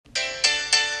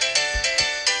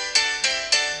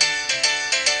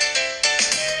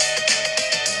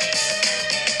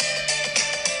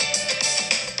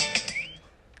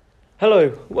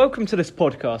Hello, welcome to this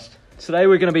podcast. Today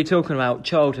we're going to be talking about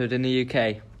childhood in the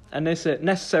UK, and is it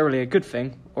necessarily a good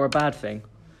thing or a bad thing?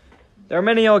 There are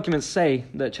many arguments say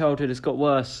that childhood has got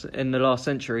worse in the last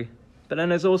century, but then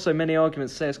there's also many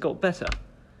arguments say it's got better.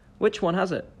 Which one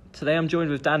has it? Today I'm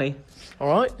joined with Danny.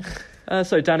 Alright.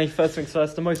 So Danny, first things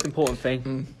first, the most important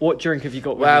thing. What drink have you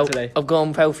got with Well, you today? I've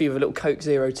gone healthy with a little Coke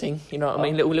Zero ting, you know what I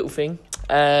mean? Little thing.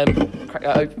 Crack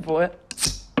that open for it.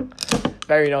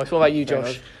 Very nice. What about you, Josh?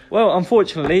 Nice. Well,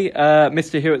 unfortunately,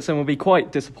 Mr. Hewitson will be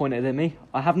quite disappointed in me.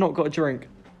 I have not got a drink.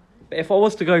 But if I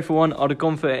was to go for one, I'd have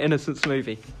gone for an innocent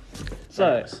smoothie.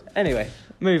 So, anyway,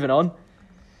 moving on.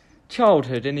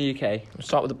 Childhood in the UK. We'll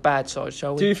start with the bad side,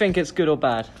 shall we? Do you think it's good or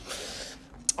bad?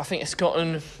 I think it's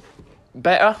gotten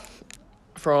better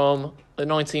from the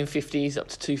 1950s up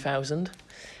to 2000.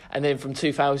 And then from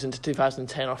 2000 to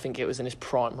 2010, I think it was in its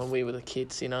prime when we were the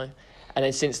kids, you know. And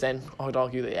then since then, I'd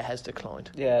argue that it has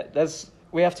declined. Yeah,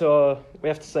 we have to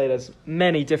say there's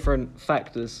many different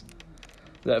factors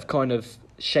that have kind of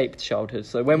shaped childhood.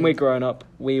 So when we're growing up,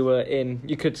 we were in,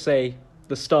 you could say,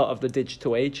 the start of the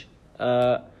digital age. Grew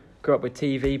up with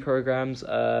TV programs,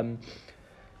 Nintendo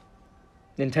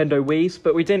Wii's,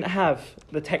 but we didn't have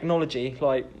the technology.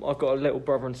 Like, I've got a little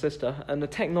brother and sister, and the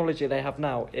technology they have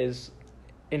now is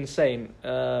insane.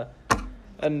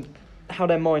 And how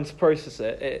their minds process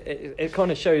it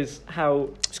kind of shows how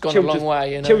it's gone a long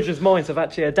way, you know. Children's minds have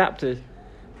actually adapted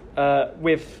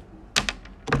with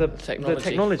the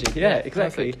technology. Yeah,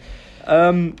 exactly.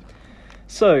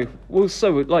 So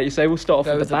like you say, we'll start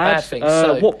off with the bad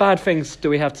things. What bad things do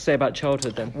we have to say about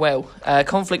childhood then? Well,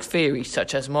 conflict theories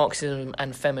such as Marxism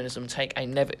and feminism take a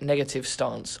negative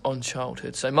stance on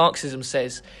childhood. So Marxism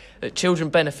says that children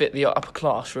benefit the upper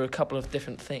class through a couple of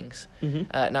different things.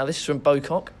 Now, this is from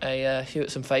Bocock, a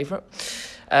Hewitson favourite.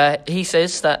 He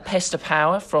says that pester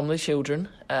power from the children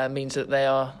means that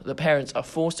the parents are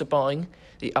forced to buying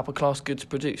the upper class goods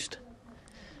produced.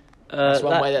 That's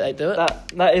one way that they do it.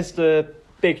 That is the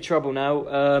big trouble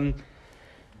now,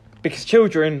 because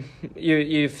children,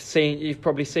 you've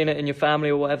probably seen it in your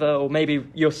family or whatever, or maybe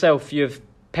yourself, you've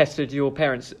pestered your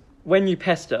parents. When you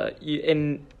pester,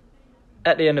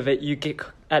 at the end of it, you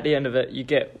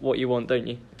get what you want, don't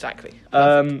you? Exactly.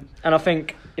 And I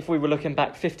think if we were looking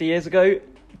back 50 years ago,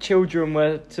 children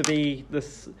were to be the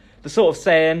sort of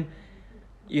saying,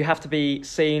 you have to be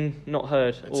seen, not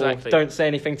heard, exactly. Or don't say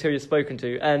anything till you're spoken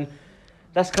to, and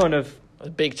that's kind of a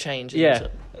big change. Yeah,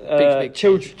 big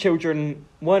change. Children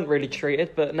weren't really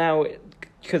treated, but now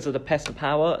because of the pester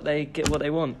power, they get what they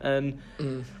want, and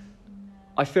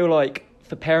I feel like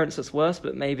for parents it's worse,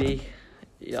 but maybe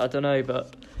I don't know,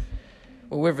 but.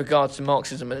 Well, with regards to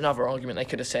Marxism, another argument they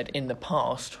could have said in the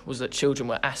past was that children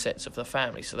were assets of the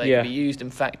family, so they could be used in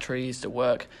factories to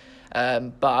work.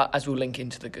 But as we'll link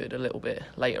into the good a little bit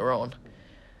later on,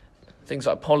 things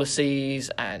like policies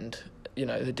and, you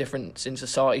know, the difference in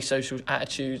society, social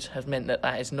attitudes have meant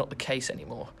that is not the case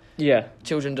anymore. Yeah.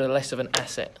 Children are less of an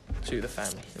asset to the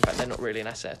family. In fact, they're not really an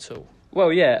asset at all.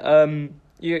 Well, yeah,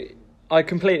 I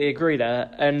completely agree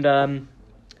there. And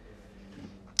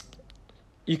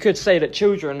you could say that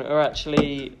children are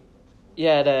actually,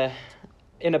 they're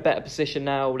in a better position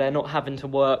now. They're not having to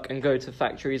work and go to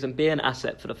factories and be an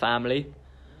asset for the family.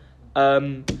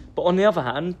 But on the other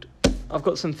hand, I've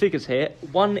got some figures here.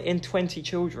 1 in 20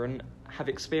 children have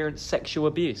experienced sexual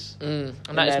abuse. And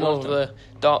that is more of the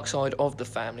dark side of the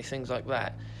family, things like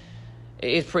that.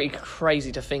 It is pretty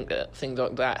crazy to think that things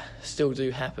like that still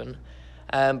do happen.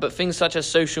 But things such as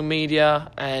social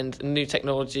media and new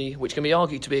technology, which can be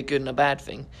argued to be a good and a bad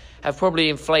thing, have probably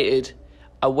inflated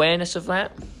awareness of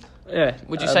that. Yeah.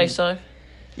 Would you say so?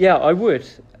 Yeah, I would.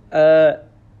 But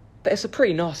it's a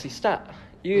pretty nasty stat.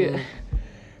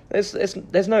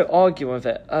 There's no arguing with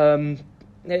it.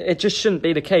 It just shouldn't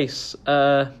be the case.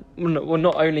 Well,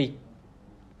 not only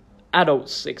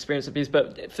adults experience abuse,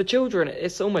 but for children,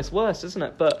 it's almost worse, isn't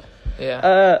it? But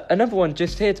another one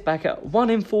just here to back up: 1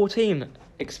 in 14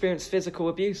 experience physical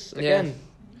abuse. Again,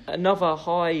 another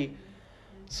high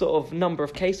sort of number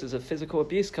of cases of physical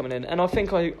abuse coming in. And I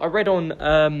think I read on,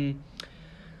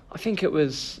 I think it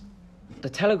was The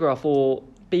Telegraph or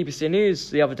BBC News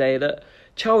the other day that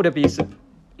child abuse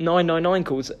 999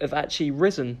 calls have actually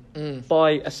risen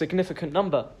by a significant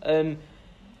number. And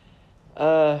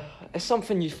it's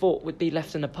something you thought would be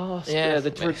left in the past.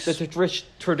 The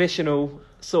traditional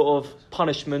sort of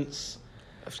punishments.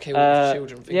 Of killing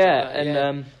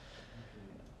children.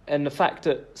 And the fact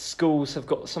that schools have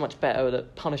got so much better,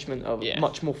 that punishment are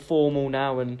much more formal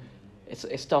now, and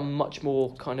it's done much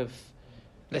more kind of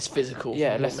less physical, yeah,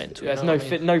 more less mental. there's you know no what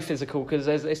I mean? no physical because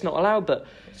it's not allowed. But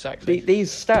Exactly.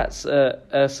 these stats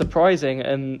are surprising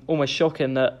and almost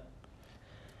shocking that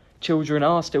children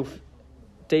are still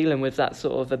dealing with that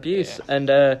sort of abuse, Yeah.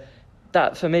 and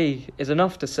that for me is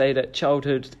enough to say that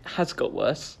childhood has got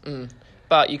worse.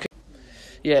 But you could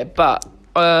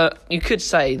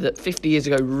say that 50 years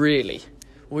ago, really,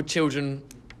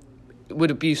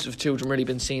 would abuse of children really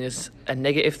been seen as a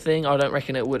negative thing? I don't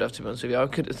reckon it would have, to be honest with you. I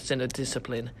could have seen a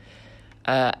discipline.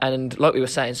 And like we were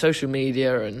saying, social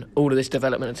media and all of this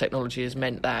development and technology has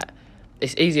meant that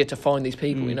it's easier to find these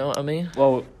people, you know what I mean?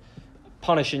 Well,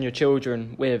 punishing your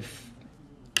children with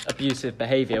abusive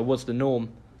behaviour was the norm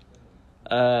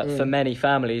for many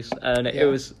families, and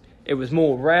it was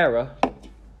more rarer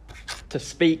to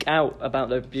speak out about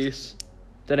the abuse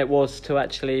than it was to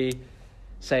actually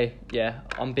say, yeah,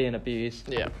 I'm being abused.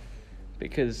 Yeah.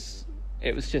 Because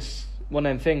it was just one of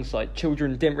them things, like,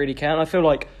 children didn't really care. And I feel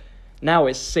like now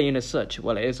it's seen as such,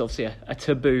 well, it is obviously a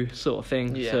taboo sort of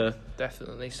thing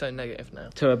definitely. So negative now.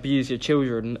 to abuse your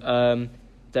children,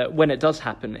 that when it does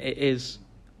happen, it is,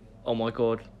 oh my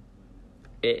God,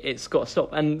 it's got to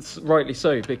stop. And rightly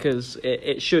so, because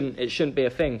it shouldn't be a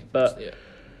thing. But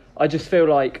I just feel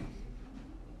like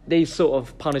these sort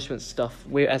of punishment stuff,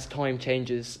 as time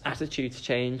changes, attitudes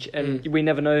change, and we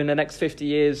never know, in the next 50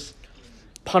 years,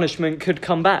 punishment could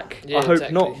come back. I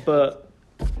hope not, but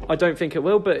I don't think it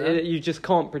will. But you just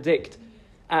can't predict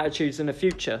attitudes in the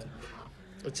future.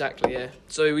 Exactly, yeah.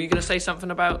 So were you going to say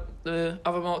something about the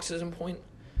other Marxism point?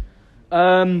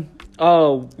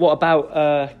 What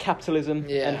about capitalism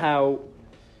and how...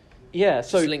 Yeah,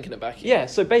 so... Just linking it back. Yeah,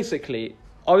 so basically,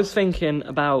 I was thinking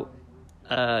about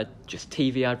just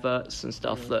TV adverts and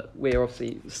stuff that we're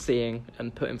obviously seeing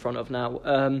and put in front of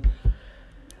now.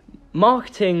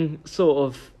 Marketing sort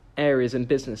of areas in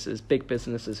businesses, big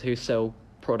businesses who sell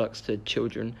products to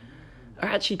children, are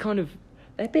actually kind of...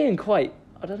 They're being quite,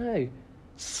 I don't know,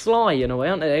 sly in a way,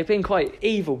 aren't they? They're being quite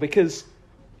evil because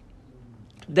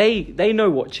they know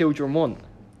what children want.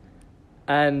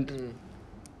 And...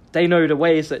 they know the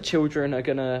ways that children are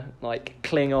going to, like,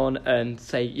 cling on and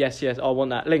say, yes, I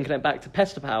want that. Linking it back to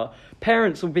Pester Power.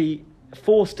 Parents will be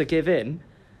forced to give in.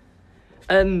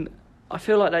 And I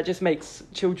feel like that just makes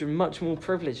children much more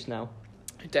privileged now.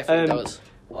 It definitely does.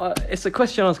 It's a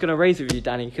question I was going to raise with you,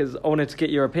 Danny, because I wanted to get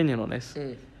your opinion on this.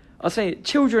 I was saying,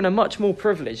 children are much more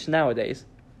privileged nowadays.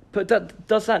 But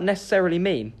does that necessarily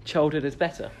mean childhood is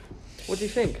better? What do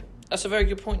you think? That's a very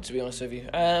good point, to be honest with you.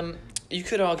 You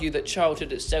could argue that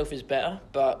childhood itself is better,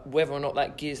 but whether or not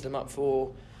that gears them up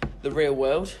for the real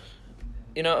world,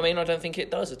 you know what I mean? I don't think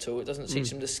it does at all. It doesn't teach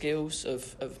them the skills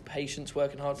of patience,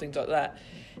 working hard, things like that.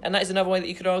 And that is another way that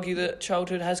you could argue that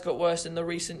childhood has got worse in the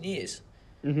recent years.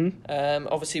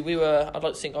 Obviously, I'd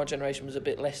like to think our generation was a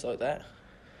bit less like that.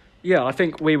 Yeah, I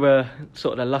think we were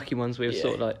sort of the lucky ones. We were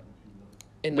sort of like...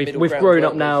 In the we've grown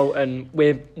up now, and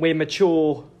we're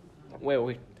mature. Well,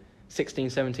 we're 16,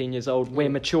 17 years old. We're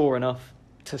mature enough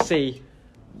to see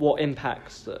what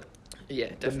impacts the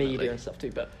media and stuff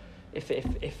do. But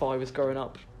if I was growing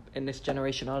up in this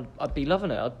generation, I'd be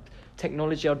loving it.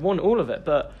 Technology, I'd want all of it.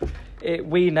 But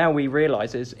we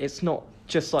realise it's not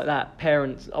just like that.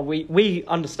 Parents, we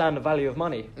understand the value of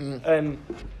money.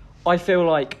 I feel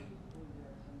like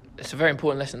it's a very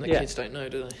important lesson that kids don't know,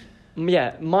 do they?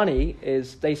 Yeah,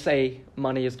 they say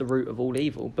money is the root of all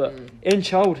evil, but in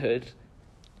childhood,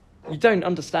 you don't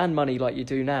understand money like you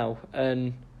do now,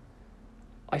 and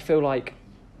I feel like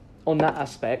on that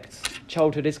aspect,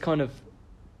 childhood is a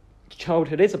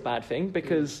bad thing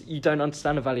because you don't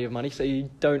understand the value of money, so you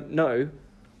don't know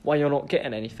why you're not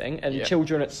getting anything, and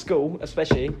children at school,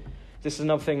 especially, this is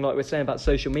another thing like we're saying about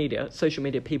social media,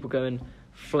 people go and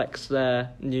flex their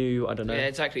new, I don't know,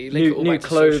 new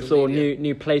clothes or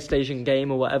new PlayStation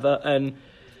game or whatever, and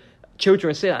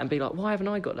children see that and be like, why haven't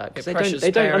I got that? Because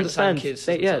they don't understand kids.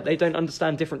 They don't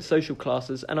understand different social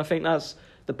classes, and I think that's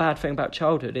the bad thing about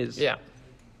childhood is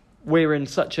we're in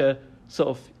such a sort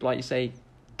of, like you say,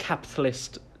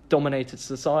 capitalist dominated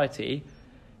society.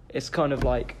 It's kind of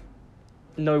like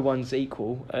no one's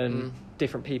equal, and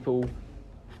different people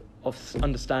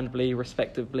understandably,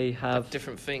 respectively, have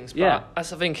different things. But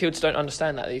that's the thing, kids don't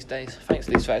understand that these days, thanks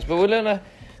to these facts. But we're going to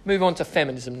move on to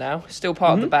feminism now. Still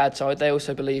part of the bad side. They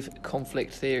also believe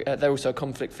conflict theory. They're also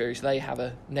conflict theories. They have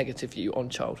a negative view on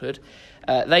childhood.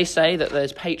 They say that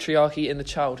there's patriarchy in the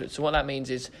childhood. So what that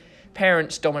means is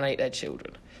parents dominate their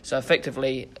children. So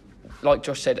effectively, like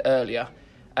Josh said earlier,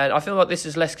 and I feel like this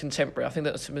is less contemporary. I think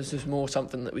that this was more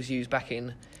something that was used back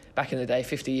in the day,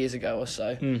 50 years ago or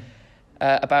so.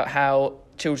 About how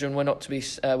children were to be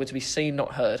seen,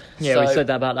 not heard. Yeah, we said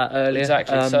that about that earlier.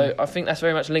 Exactly. So I think that's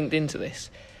very much linked into this.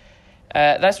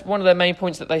 That's one of the main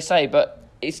points that they say, but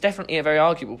it's definitely a very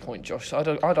arguable point, Josh.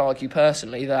 So I'd argue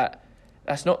personally that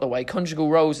that's not the way. Conjugal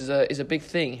roles is a big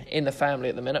thing in the family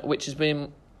at the minute, which has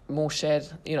been more shared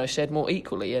more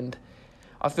equally. And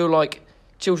I feel like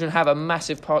children have a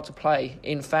massive part to play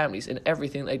in families, in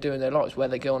everything they do in their lives, where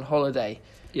they go on holiday,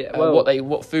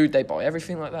 what food they buy,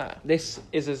 everything like that. This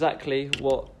is exactly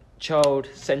what child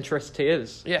centricity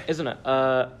is, isn't it?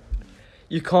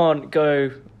 You can't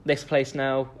go this place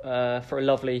now for a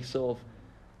lovely sort of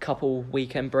couple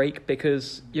weekend break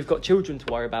because you've got children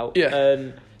to worry about.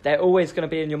 And they're always going to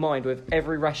be in your mind with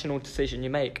every rational decision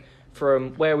you make,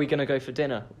 from where are we going to go for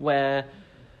dinner, where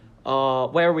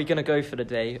are we going to go for the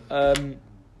day.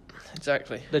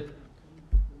 Exactly.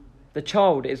 The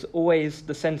child is always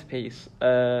the centerpiece,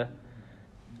 and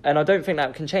I don't think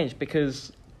that can change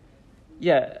because,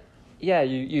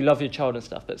 you love your child and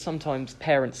stuff, but sometimes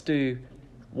parents do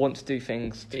want to do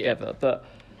things together. But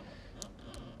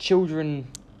children,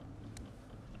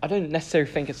 I don't necessarily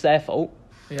think it's their fault.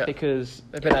 Because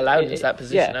they've been allowed into that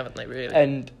position, haven't they, really?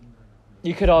 And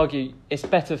you could argue it's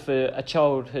better for a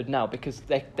childhood now because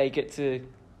they get to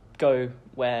go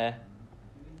where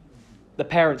the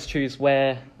parents choose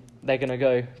where they're going to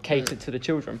go, catered to the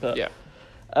children. But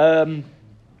I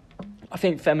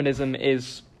think feminism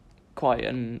is quite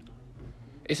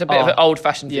it's a bit of an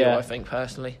old-fashioned view, I think,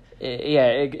 personally.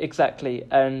 Exactly.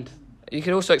 And you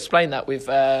could also explain that with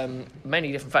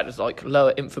many different factors, like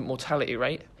lower infant mortality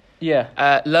rate.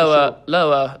 Lower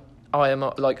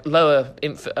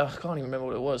infant. I can't even remember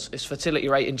what it was. Its fertility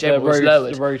rate in general was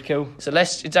lowered. The roadkill. So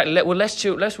less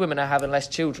women are having less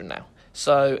children now.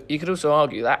 So you could also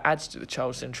argue that adds to the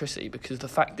child centricity because the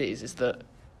fact is that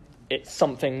it's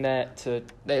something there to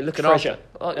they're looking treasure.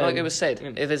 After. Like it was said,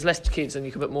 if there's less kids, then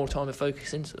you can put more time and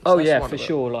focus into them. So for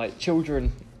sure. Like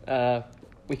children,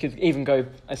 we could even go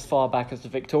as far back as the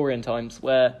Victorian times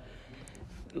where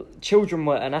children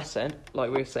were an asset, like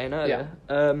we were saying earlier,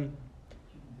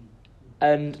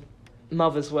 and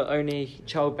mothers were only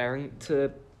childbearing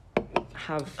to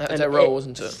have their role,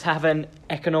 wasn't it? To have an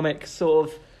economic sort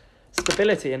of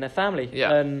stability in their family.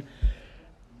 And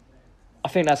I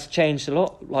think that's changed a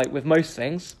lot, like with most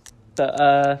things. But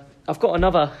I've got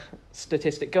another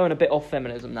statistic going a bit off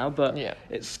feminism now, but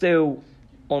it's still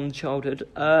on childhood.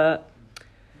 A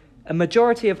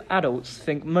majority of adults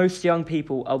think most young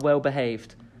people are well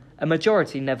behaved. A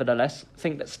majority, nevertheless,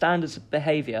 think that standards of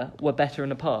behaviour were better in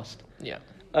the past.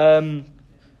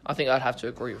 I think I'd have to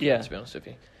agree with that, to be honest with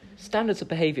you. Standards of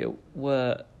behaviour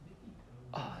were...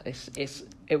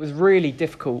 it was really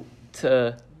difficult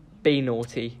to be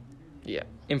naughty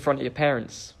in front of your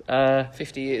parents.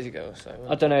 50 years ago or so.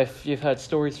 I don't know if you've heard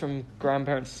stories from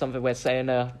grandparents or something where saying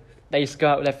they used to go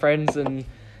out with their friends and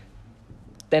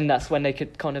then that's when they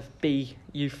could kind of be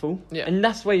youthful. And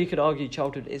that's where you could argue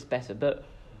childhood is better, but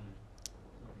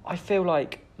I feel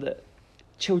like that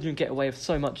children get away with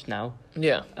so much now.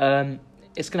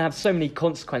 It's going to have so many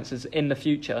consequences in the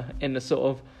future, in the sort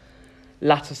of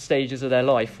latter stages of their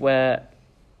life, where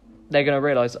they're going to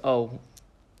realise,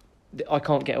 I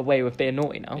can't get away with being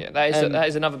naughty now. That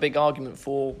is another big argument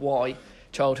for why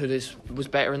childhood was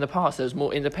better in the past. There was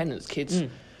more independence. Kids,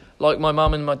 like my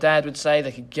mum and my dad would say,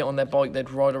 they could get on their bike, they'd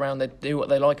ride around, they'd do what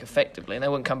they like effectively, and they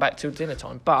wouldn't come back till dinner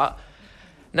time. But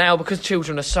now, because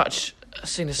children are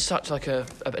seen as such like an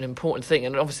important thing,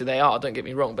 and obviously they are, don't get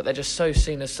me wrong, but they're just so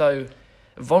seen as so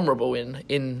vulnerable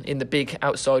in the big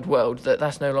outside world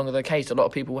that's no longer the case. A lot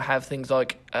of people have things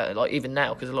like even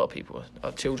now, because a lot of people,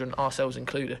 our children, ourselves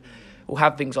included, will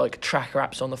have things like tracker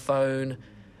apps on the phone,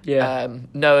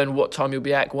 knowing what time you'll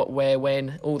be at, what, where,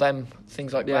 when, all them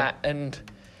things like that. And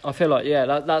I feel like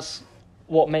that's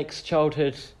what makes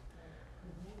childhood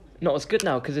not as good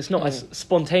now, because it's not as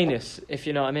spontaneous, if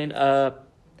you know what I mean.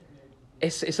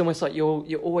 It's almost like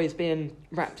you're always being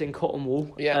wrapped in cotton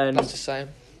wool. And that's the same.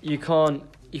 You can't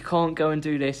go and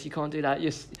do this. You can't do that.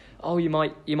 You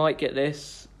might get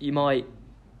this. You might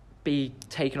be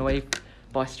taken away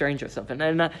by a stranger or something,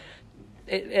 and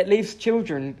it leaves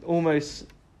children almost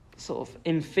sort of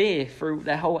in fear through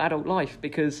their whole adult life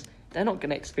because they're not going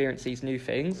to experience these new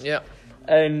things.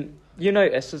 And you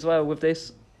notice as well with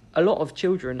this, a lot of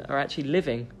children are actually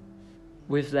living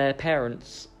with their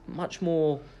parents much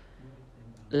more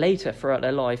later throughout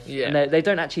their life, and they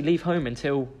don't actually leave home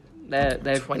until they're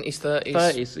 20s,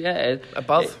 30s,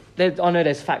 above. I know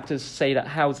there's factors say that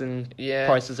housing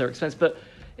prices are expensive, but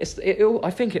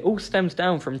I think it all stems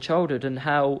down from childhood and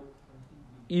how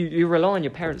you rely on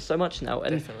your parents so much now,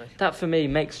 and that for me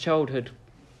makes childhood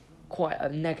quite a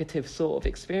negative sort of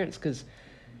experience because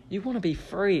you want to be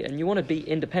free and you want to be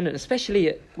independent,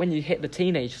 especially when you hit the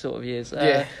teenage sort of years.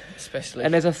 Especially.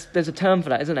 And there's a term for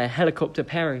that, isn't there? Helicopter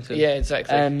parenting. Yeah,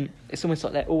 exactly. It's almost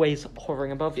like they're always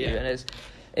hovering above you, and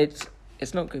it's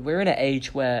not good. We're in an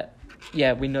age where,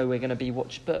 we know we're going to be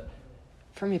watched, but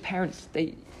from your parents,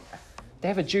 they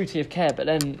have a duty of care. But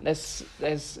then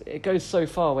it goes so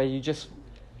far where you just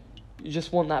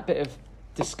want that bit of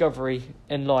discovery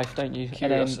in life, don't you?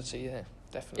 Curiosity,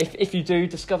 definitely. If you do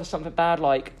discover something bad,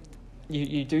 like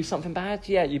you do something bad,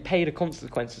 you pay the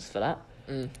consequences for that.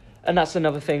 And that's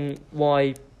another thing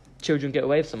why children get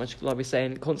away with so much. Like we're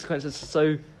saying, consequences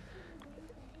are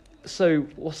so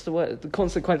what's the word? The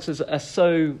consequences are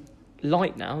so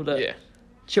light now that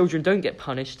children don't get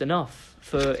punished enough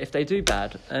for if they do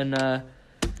bad. And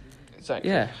exactly.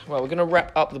 Yeah. Well, we're going to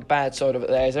wrap up the bad side of it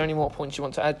there. Is there any more points you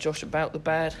want to add, Josh, about the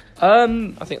bad? I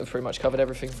think we've pretty much covered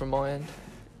everything from my end.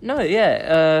 No,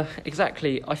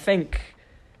 exactly. I think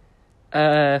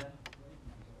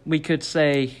we could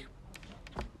say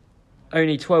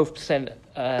only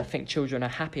 12% think children are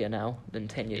happier now than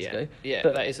 10 years ago. Yeah,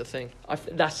 but that is a thing.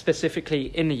 That's specifically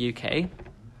in the UK.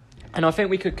 And I think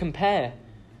we could compare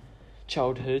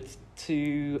childhood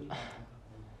to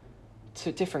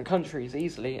different countries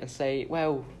easily and say,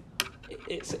 well,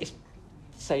 it's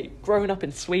say growing up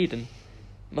in Sweden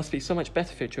must be so much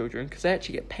better for children because they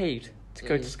actually get paid to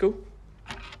go to school.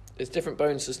 There's different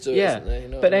bonuses to it, isn't there? You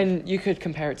know but then you could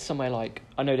compare it to somewhere like,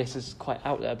 I know this is quite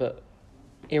out there, but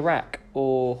Iraq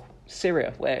or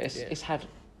Syria, where it's had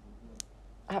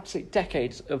absolute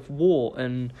decades of war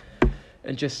and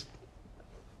just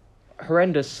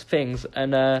horrendous things,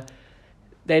 and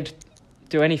they'd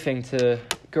do anything to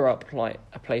grow up like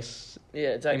a place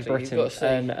in Britain.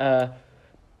 And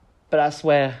but that's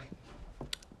where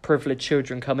privileged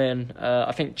children come in.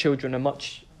 I think children are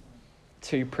much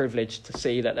too privileged to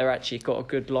see that they're actually got a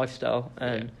good lifestyle,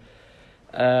 and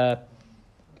I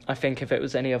think if it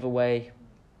was any other way,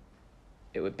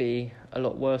 it would be a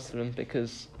lot worse for them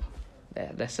because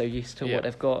they're so used to what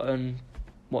they've got, and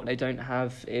what they don't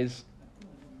have is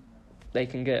they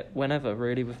can get whenever,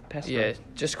 really, with pesto. Yeah,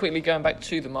 just quickly going back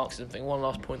to the Marxism thing, one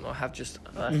last point that I have just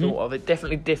thought of. It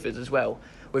definitely differs as well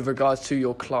with regards to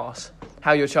your class,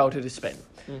 how your childhood is spent.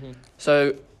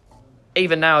 So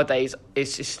even nowadays,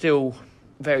 it's still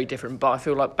very different, but I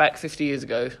feel like back 50 years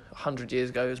ago, 100 years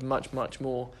ago, it was much, much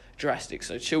more drastic.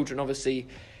 So children, obviously,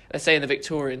 let's say in the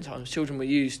Victorian times, children were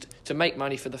used to make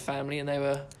money for the family, and they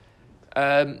were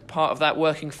part of that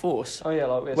working force. Oh yeah,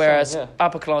 like we were whereas saying,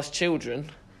 upper class children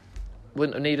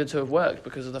wouldn't have needed to have worked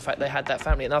because of the fact they had that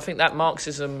family. And I think that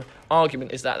Marxism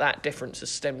argument is that difference has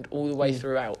stemmed all the way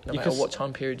throughout, no matter what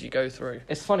time period you go through.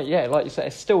 It's funny, like you said,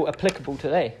 it's still applicable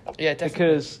today. Yeah, definitely.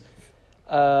 Because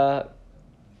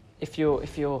if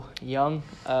you're young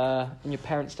and your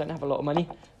parents don't have a lot of money,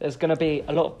 there's going to be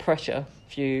a lot of pressure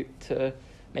for you to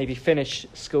maybe finish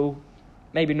school,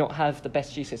 maybe not have the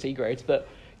best GCSE grades, but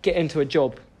get into a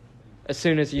job as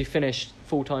soon as you finish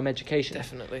full-time education.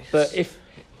 Definitely. But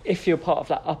if you're part of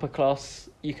that upper class,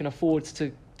 you can afford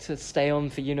to stay on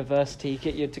for university,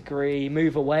 get your degree,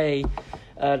 move away.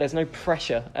 There's no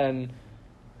pressure, and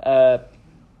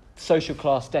social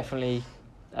class definitely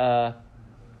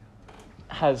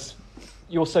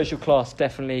your social class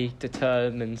definitely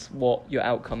determines what your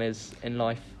outcome is in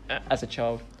life as a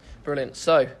child. Brilliant.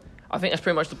 So I think that's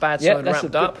pretty much the bad side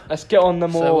wrapped up. Let's get on the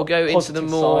more So we'll go into the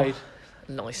more side.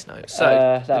 Nice note.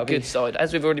 So the good side,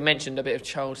 as we've already mentioned, a bit of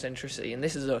child centricity, and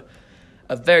this is a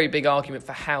very big argument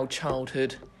for how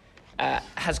childhood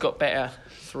has got better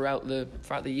throughout the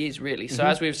years, really. So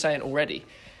as we were saying already,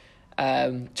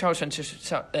 child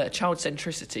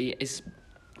centricity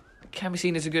can be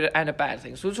seen as a good and a bad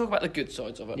thing. So we'll talk about the good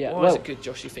sides of it. Yeah, Why is it good,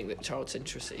 Josh, you think that child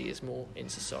centricity is more in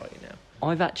society now?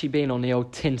 I've actually been on the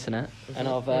old Tinternet, and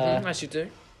as you do.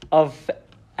 I've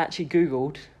actually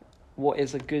Googled what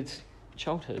is a good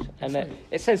childhood, and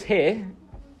it says here,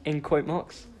 in quote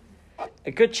marks,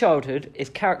 a good childhood is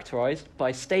characterised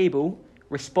by stable,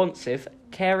 responsive,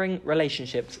 caring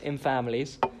relationships in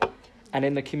families and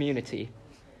in the community.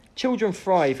 Children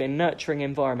thrive in nurturing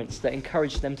environments that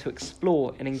encourage them to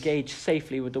explore and engage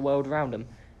safely with the world around them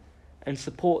and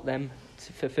support them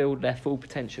to fulfil their full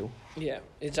potential. Yeah,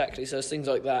 exactly. So it's things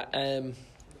like that.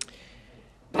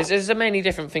 There's many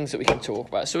different things that we can talk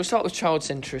about. So we'll start with child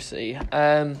centricity.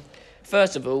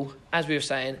 First of all, as we were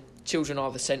saying, children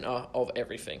are the centre of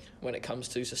everything when it comes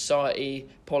to society,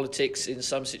 politics, in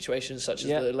some situations such as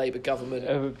the Labour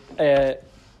government.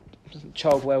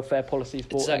 Child welfare policies.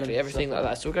 Exactly, everything like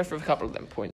that. So we'll go through a couple of them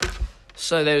points.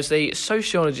 So there's the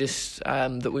sociologist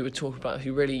that we were talking about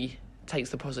who really takes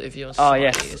the positive view on Oh,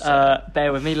 society. yes.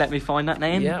 Bear with me. Let me find that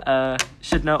name. Yep.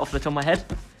 Should know it off the top of my head.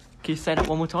 Can you say that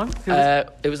one more time?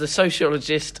 It was a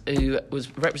sociologist who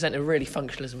was representing really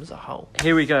functionalism as a whole.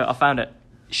 Here we go. I found it.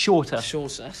 Shorter.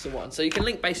 Shorter, that's the one. So you can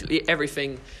link basically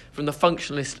everything from the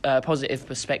functionalist positive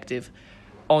perspective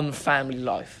on family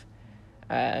life.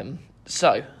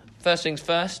 So, first things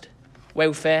first,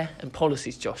 welfare and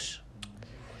policies, Josh.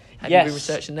 Have you been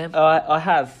researching them? I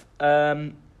have.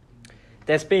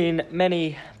 There's been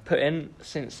many put in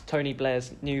since Tony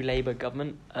Blair's new Labour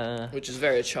government. Which is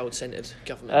very a child-centred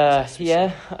government.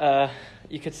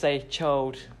 You could say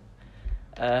child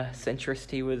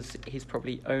centricity was his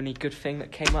probably only good thing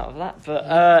that came out of that.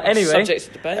 But anyway, subject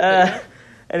to debate.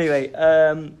 Anyway,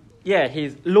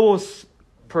 his laws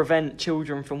prevent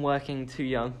children from working too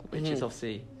young, which is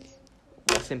obviously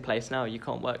what's in place now. You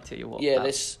can't work till you're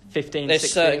there's 15, there's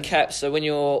 16. certain caps. So when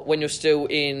you're still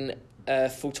in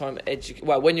full-time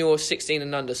when you're 16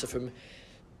 and under, so from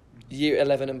year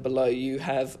 11 and below, you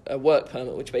have a work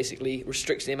permit, which basically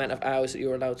restricts the amount of hours that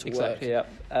you're allowed to work. Yeah.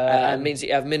 And means that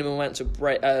you have minimum amounts of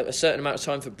a certain amount of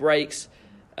time for breaks,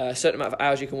 a certain amount of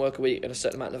hours you can work a week, and a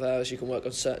certain amount of hours you can work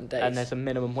on certain days. And there's a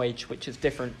minimum wage, which is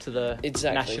different to the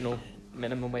national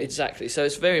minimum wage. Exactly. So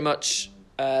it's very much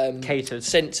catered,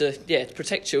 sent to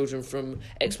protect children from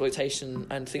exploitation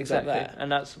and things like that.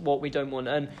 And that's what we don't want.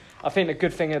 And I think the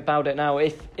good thing about it now,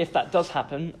 if that does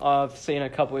happen, I've seen a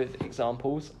couple of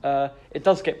examples. It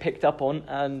does get picked up on,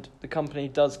 and the company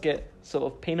does get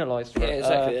sort of penalised for it.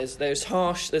 Exactly. There's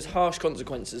harsh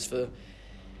consequences for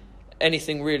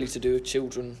anything really to do with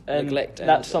children neglect and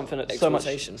that's something that's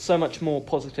exploitation. so much more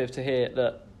positive to hear,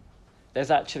 that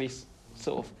there's actually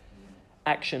sort of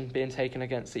action being taken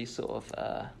against these sort of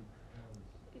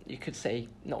you could say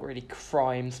not really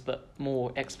crimes but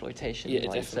more exploitation.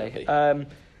 Definitely.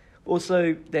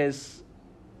 Also there's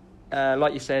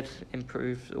like you said,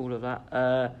 improve all of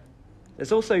that.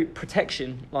 There's also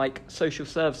protection, like social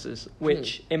services,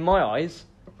 which in my eyes,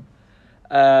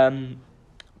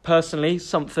 personally,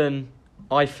 something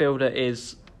I feel that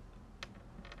is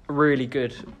really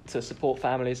good to support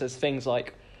families. There's things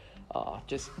like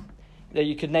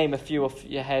you could name a few off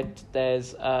your head.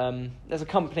 There's a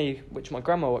company which my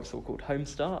grandma works for called Home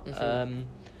Start,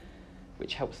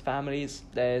 which helps families.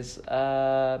 There's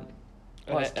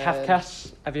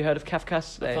Cafcass. Have you heard of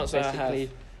Cafcass? They basically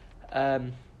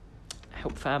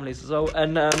help families as well.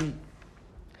 And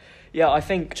I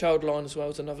think Childline as well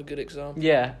is another good example.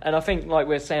 Yeah, and I think like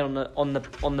we're saying on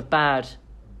the bad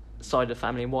side of the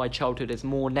family and why childhood is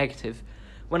more negative.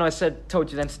 When I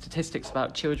told you them statistics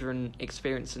about children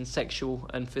experiencing sexual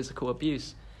and physical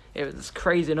abuse, it was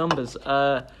crazy numbers.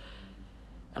 And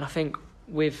I think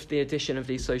with the addition of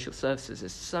these social services,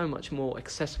 it's so much more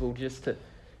accessible just to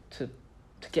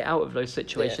get out of those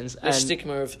situations. The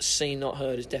stigma of seen not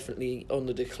heard is definitely on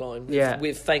the decline.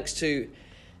 With thanks to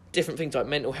different things like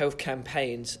mental health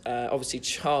campaigns, obviously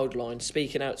Childline,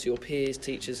 speaking out to your peers,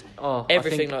 teachers,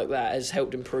 everything like that has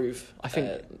helped improve. I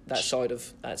think that side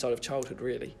of childhood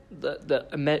really. The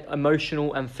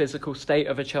emotional and physical state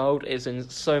of a child is in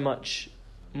so much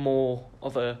more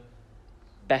of a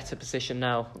better position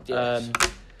now. Yes,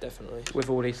 definitely. With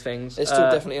all these things, there's still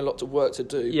definitely a lot of work to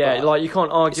do. Yeah, but like you can't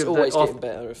argue. It's always getting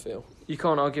better, I feel. You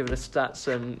can't argue with the stats,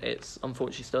 and it's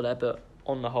unfortunately still there. But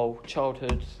on the whole,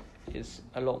 childhood is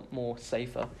a lot more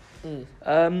safer. And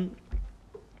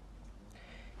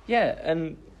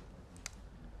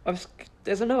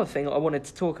there's another thing I wanted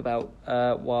to talk about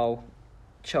while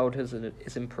childhood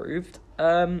is improved.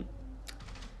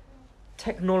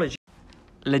 Technology.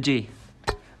 Legit.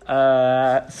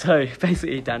 So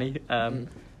basically, Danny.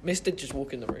 Miss did just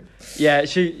walk in the room. Yeah,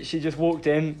 she just walked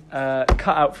in, cut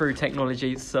out through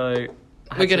technology. So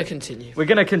we're going to continue. We're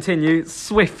going to continue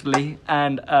swiftly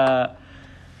and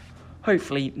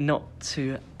hopefully not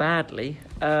too badly.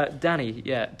 Danny,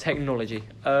 technology.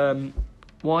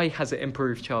 Why has it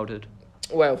improved childhood?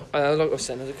 Well, like I was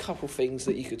saying, there's a couple things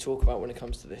that you could talk about when it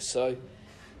comes to this. So,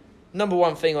 number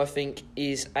one thing I think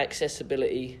is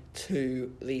accessibility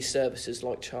to these services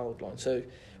like Childline. So,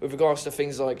 with regards to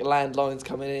things like landlines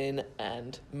coming in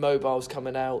and mobiles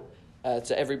coming out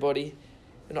to everybody,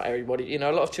 not everybody, a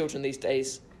lot of children these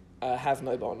days have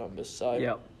mobile numbers.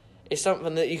 So, it's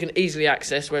something that you can easily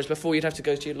access, whereas before you'd have to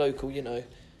go to your local,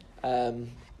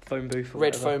 phone booth, or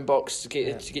red whatever. Phone box to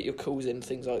get your calls in,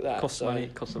 things like that. Costs money,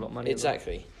 costs a lot of money.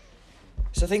 Exactly.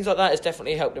 So things like that has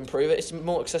definitely helped improve it. It's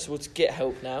more accessible to get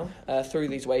help now through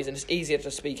these ways, and it's easier to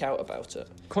speak out about it.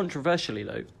 Controversially,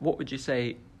 though, what would you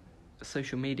say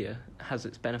social media has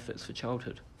its benefits for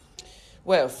childhood?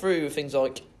 Well, through things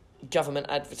like government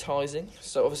advertising.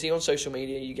 So obviously on social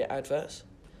media you get adverts.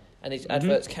 and these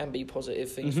adverts can be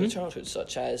positive things for childhood,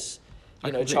 such as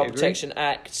Child agree. Protection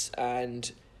Acts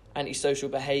and antisocial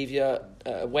behaviour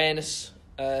awareness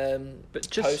But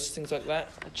posts, things like that.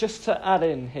 Just to add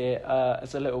in here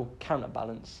as a little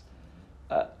counterbalance,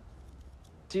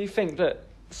 do you think that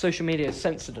social media is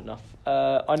censored enough?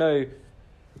 I know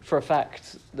for a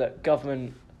fact that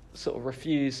government sort of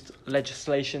refused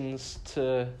legislations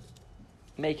to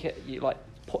make it,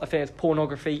 I think it's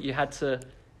pornography, you had to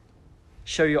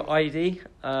show your ID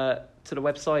to the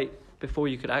website before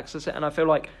you could access it. And I feel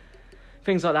like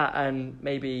things like that and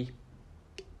maybe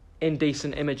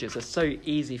indecent images are so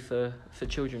easy for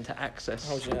children to access.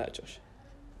 How would you know that, Josh?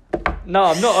 No,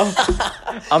 I'm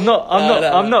not.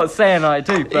 I'm not saying I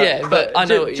do. But, but I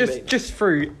know what you mean. Just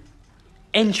through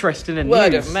interest in the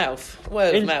Word news. of mouth.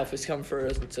 Word of mouth has come through,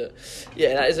 hasn't it?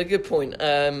 Yeah, that is a good point.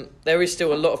 There is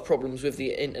still a lot of problems with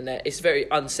the internet. It's very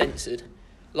uncensored,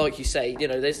 like you say.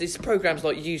 There's these programs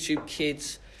like YouTube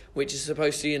Kids, which is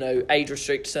supposed to age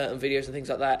restrict certain videos and things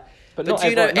like that. But do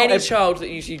you know any child that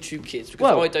uses YouTube Kids?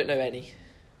 Because I don't know any.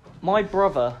 My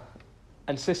brother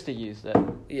and sister used it.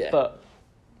 Yeah. But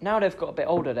now they've got a bit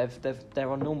older. They're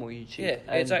on normal YouTube.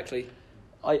 Yeah, exactly.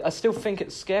 I still think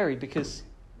it's scary because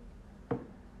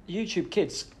YouTube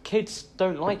kids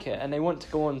don't like it, and they want to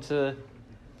go onto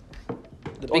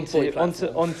the big boy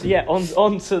platform.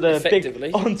 onto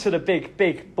the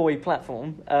big boy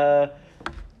platform,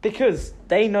 because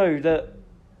they know that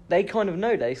they kind of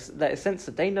know that it's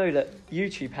censored. They know that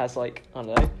YouTube has I don't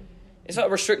know. It's like a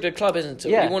restricted club, isn't it?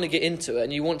 Yeah. You want to get into it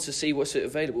and you want to see what's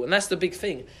available, and that's the big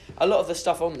thing. A lot of the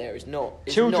stuff on there is not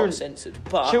censored.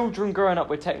 But children growing up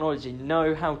with technology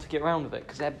know how to get around with it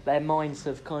because their minds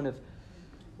have kind of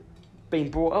been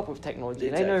brought up with technology.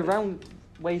 Exactly. They know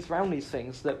ways around these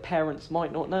things that parents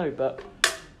might not know. But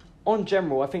on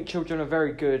general, I think children are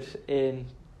very good in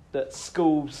that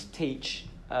schools teach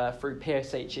through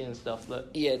PSHE and stuff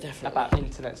definitely about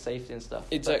internet safety and stuff.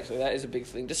 Exactly, that is a big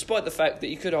thing. Despite the fact that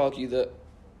you could argue that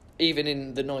even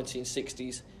in the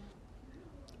 1960s,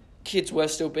 kids were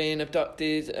still being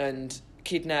abducted and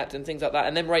kidnapped and things like that,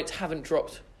 and them rates haven't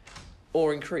dropped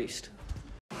or increased.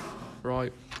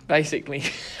 Right, basically.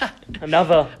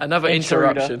 Another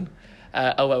interruption.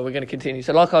 We're going to continue.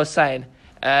 So like I was saying,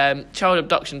 child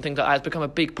abduction, things like that, has become a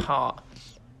big part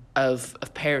of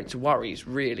parents' worries,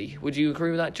 really. Would you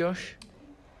agree with that, Josh?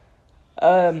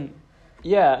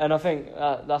 Yeah, and I think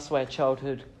that's where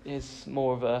childhood is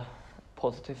more of a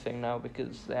positive thing now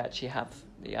because they actually have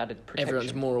the added protection.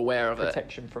 Everyone's more aware of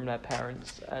protection from their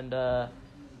parents, and I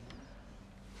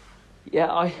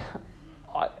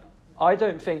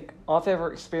don't think I've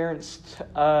ever experienced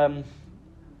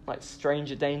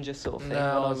stranger danger sort of thing when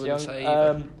I was young. Say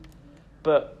either.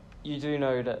 But you do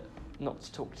know that not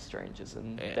to talk to strangers,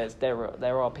 and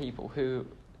there are people who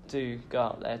do go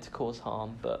out there to cause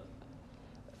harm. But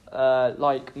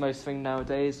like most things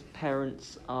nowadays,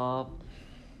 parents are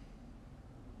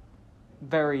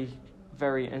very,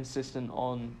 very insistent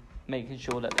on making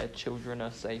sure that their children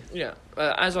are safe. Yeah,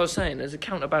 as I was saying, there's a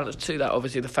counterbalance to that.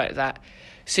 Obviously, the fact that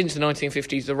since the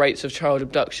 1950s, the rates of child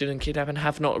abduction and kidnapping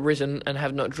have not risen and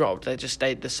have not dropped. They just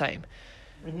stayed the same.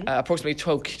 Mm-hmm. Approximately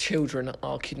 12 children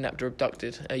are kidnapped or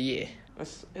abducted a year.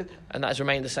 And that has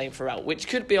remained the same throughout, which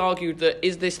could be argued that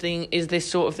is this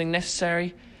sort of thing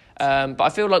necessary? But I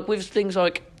feel like with things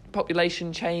like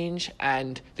population change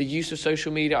and the use of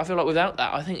social media, I feel like without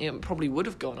that, I think it probably would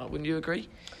have gone up. Wouldn't you agree?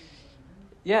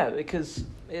 Yeah, because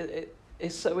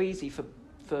it's so easy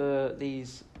for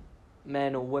these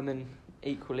men or women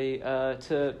equally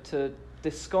to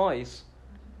disguise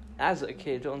as a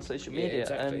kid on social media. Yeah,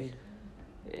 exactly. And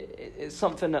it's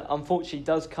something that unfortunately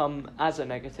does come as a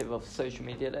negative of social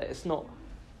media, that it's not,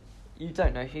 you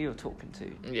don't know who you're talking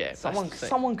to. Yeah,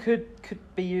 someone could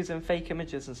be using fake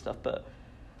images and stuff, but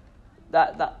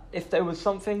that if there was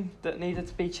something that needed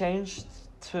to be changed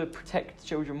to protect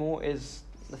children more, is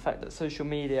the fact that social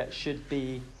media should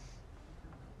be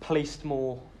policed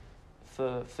more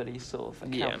for these sort of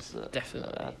accounts. Yeah,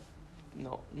 definitely.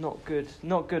 Not good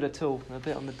at all. A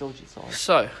bit on the dodgy side.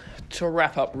 So, to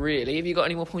wrap up, really, have you got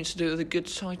any more points to do with the good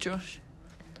side, Josh?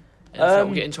 And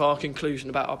we'll get into our conclusion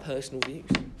about our personal views.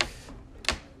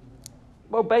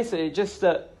 Well, basically, just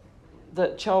that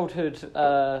childhood,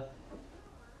 I'd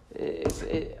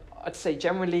say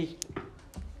generally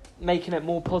making it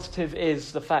more positive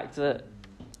is the fact that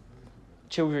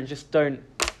children just don't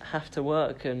have to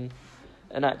work and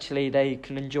actually they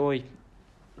can enjoy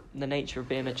the nature of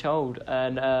being a child,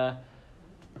 and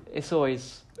it's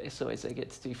always they get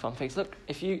to do fun things. Look,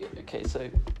 so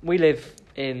we live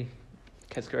in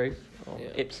Kesgrove or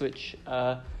Ipswich.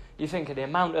 You think of the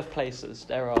amount of places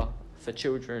there are for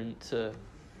children to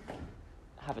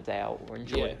have a day out or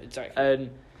enjoy. Yeah, exactly. And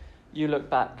you look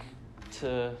back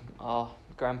to our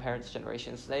grandparents'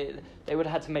 generations, they would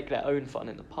have had to make their own fun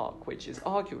in the park, which is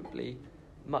arguably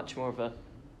much more of a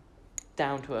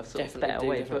down to earth sort of better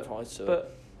way.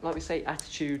 But like we say,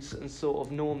 attitudes and sort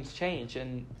of norms change,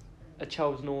 and a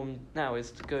child's norm now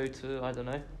is to go to, I don't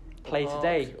know, play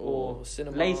today or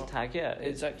cinema, laser tag. Yeah,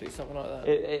 exactly, something like that.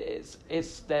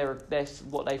 It's their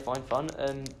what they find fun,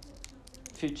 and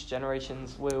future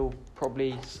generations will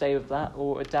probably stay with that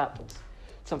or adapt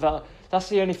something like that. That's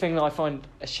the only thing that I find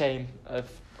a shame of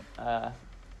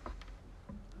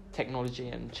technology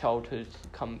and childhood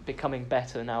becoming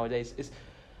better nowadays, is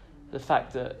the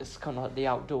fact that it's kind of like the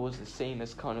outdoors is seen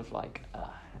as kind of like,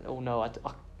 oh no, I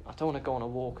don't want to go on a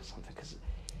walk or something, because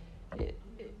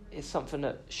it's something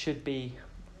that should be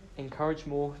encouraged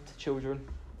more to children,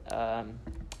 because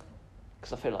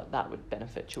I feel like that would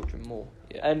benefit children more.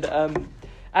 Yeah. And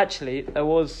actually, there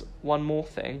was one more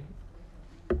thing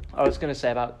I was going to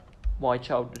say about why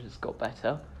childhood has got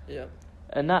better. Yeah.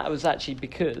 And that was actually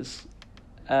because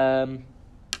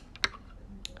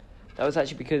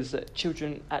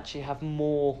children actually have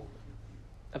more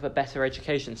of a better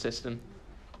education system,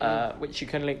 which you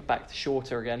can link back to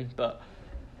Shorter again, but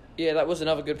yeah, that was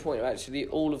another good point. Actually,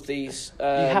 all of these you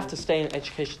have to stay in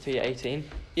education till you're 18.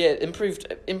 Yeah,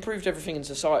 improved everything in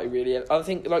society really. And I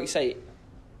think, like you say,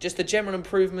 just the general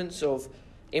improvements of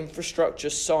infrastructure,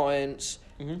 science,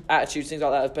 attitudes, things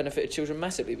like that have benefited children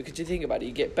massively, because you think about it,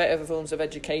 you get better forms of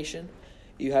education,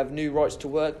 you have new rights to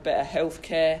work, better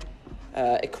healthcare,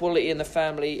 equality in the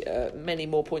family, many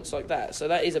more points like that. So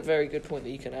that is a very good point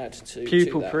that you can add to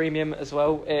pupil that. Premium as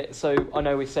well. So I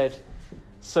know we said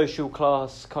social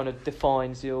class kind of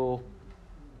defines your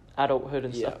adulthood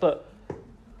and stuff, but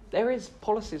there is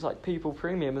policies like Pupil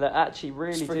Premium that actually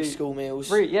really free school meals.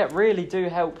 Really do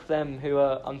help them who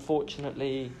are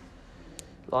unfortunately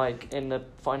like in the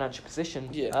financial position.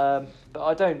 Yeah. But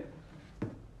I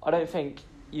don't think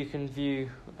you can view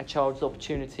a child's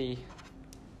opportunity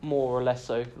more or less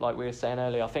so, like we were saying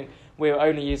earlier. I think we're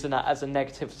only using that as a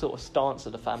negative sort of stance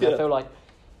of the family. I feel like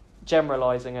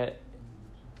generalising it,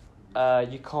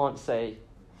 you can't say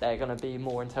they're going to be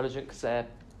more intelligent because they're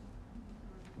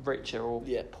richer or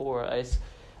poorer.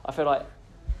 I feel like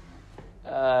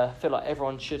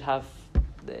everyone should have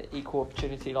the equal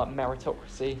opportunity, like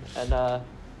meritocracy, and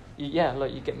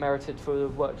like you get merited for the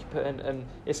work you put in, and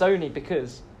it's only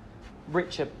because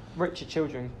richer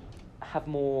children have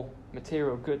more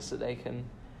material goods that they can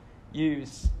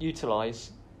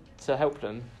utilise to help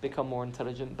them become more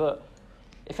intelligent. But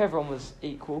if everyone was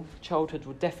equal, childhood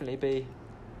would definitely be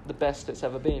the best it's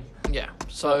ever been. Yeah.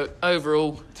 So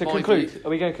overall, to conclude, are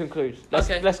we going to conclude? Let's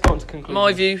go on to conclude.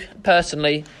 My view,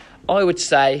 personally, I would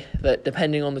say that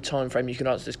depending on the time frame, you can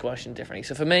answer this question differently.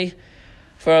 So for me,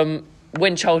 from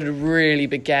when childhood really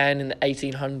began in the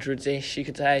 1800s-ish, you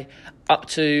could say, up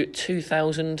to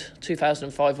 2000,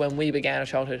 2005, when we began our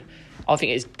childhood, I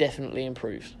think it's definitely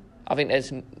improved. I don't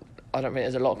think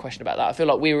there's a lot of question about that. I feel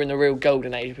like we were in the real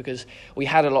golden age because we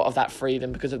had a lot of that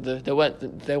freedom because of there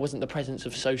wasn't the presence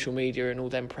of social media and all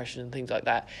them pressures and things like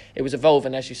that. It was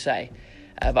evolving, as you say.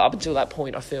 But up until that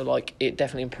point, I feel like it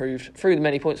definitely improved through the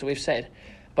many points that we've said.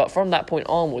 But from that point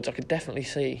onwards, I could definitely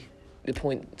see the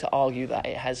point to argue that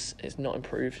it's not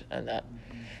improved, and that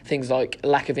things like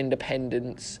lack of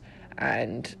independence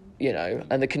and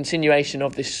the continuation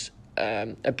of this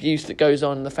abuse that goes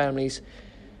on in the families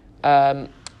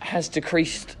has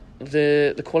decreased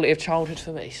the quality of childhood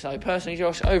for me. So personally,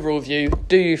 Josh, overall view,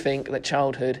 do you think that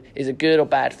childhood is a good or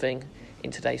bad thing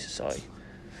in today's society?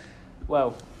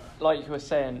 Well, like you were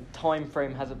saying, time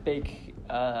frame has a big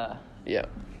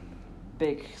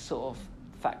sort of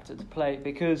factor to play,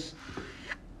 because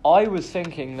I was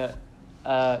thinking that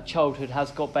childhood has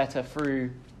got better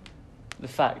through the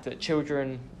fact that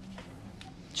children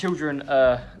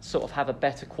sort of have a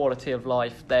better quality of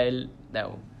life. They'll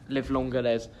live longer.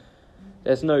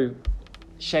 There's no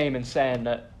shame in saying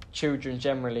that children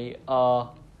generally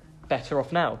are better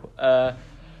off now. But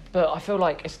I feel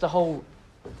like it's the whole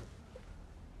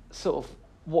sort of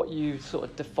what you sort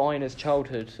of define as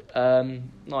childhood.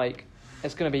 Like,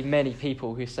 there's going to be many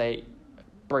people who say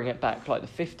bring it back like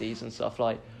the 50s and stuff,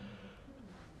 like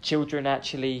children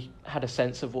actually had a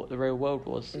sense of what the real world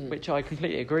was, which I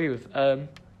completely agree with.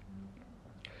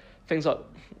 Things like,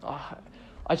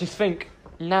 I just think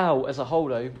now as a whole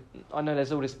though, I know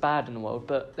there's all this bad in the world,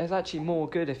 but there's actually more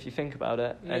good if you think about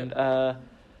it. Yeah. And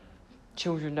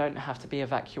children don't have to be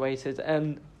evacuated.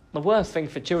 And the worst thing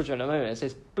for children at the moment is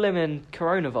this blimmin'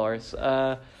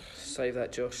 coronavirus. Save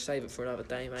that, Josh. Save it for another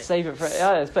day, mate. Save it for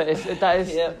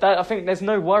I think there's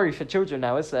no worry for children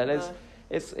now, is there?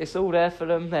 it's all there for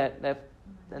them. They're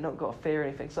not got to fear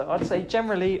anything. So I'd say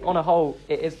generally, on a whole,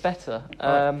 it is better.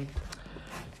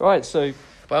 Right. So.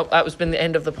 Well, that has been the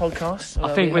end of the podcast.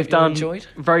 I think we've done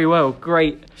very well.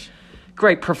 Great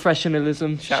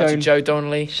professionalism. Shout out to Joe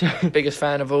Donnelly, biggest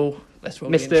fan of all. Let's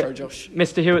roll the intro, Josh.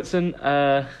 Mr.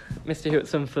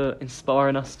 Hewitson for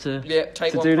inspiring us to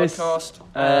Take to One do podcast.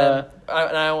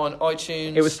 Out now on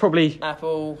iTunes. It was probably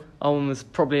Apple. Owen was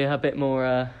probably a bit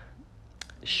more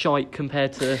shite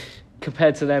compared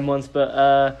to them ones,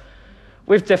 but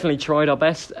we've definitely tried our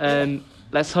best, and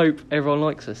let's hope everyone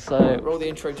likes us. So roll the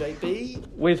intro, JB.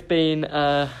 We've been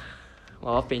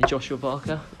I've been Joshua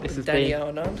Barker. This has Danny been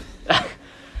Arnott.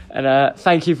 and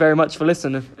thank you very much for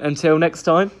listening. Until next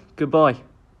time, goodbye.